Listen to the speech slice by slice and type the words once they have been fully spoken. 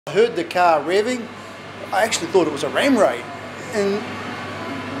I heard the car revving. I actually thought it was a ram raid, and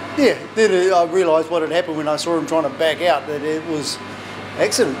yeah, then I realised what had happened when I saw him trying to back out, that it was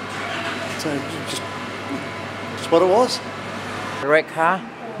accident. So just what it was. Red car,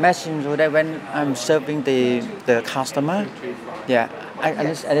 machine today when I'm serving the customer. Yeah, I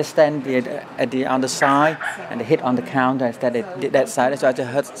understand at the on the side and hit on the counter that side. So I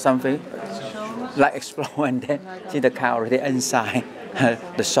just heard something like explode and then see the car already inside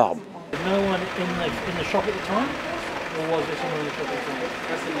the shop. No one in the shop at the time, or was there someone in the shop at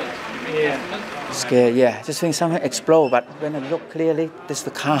the time? Yeah. Scared, yeah. Just think something explode, but when I look clearly, this is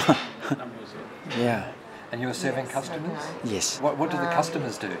the car. Yeah. And you were serving customers? Yes. What did the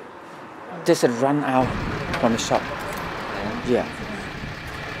customers do? Just run out from the shop. Yeah.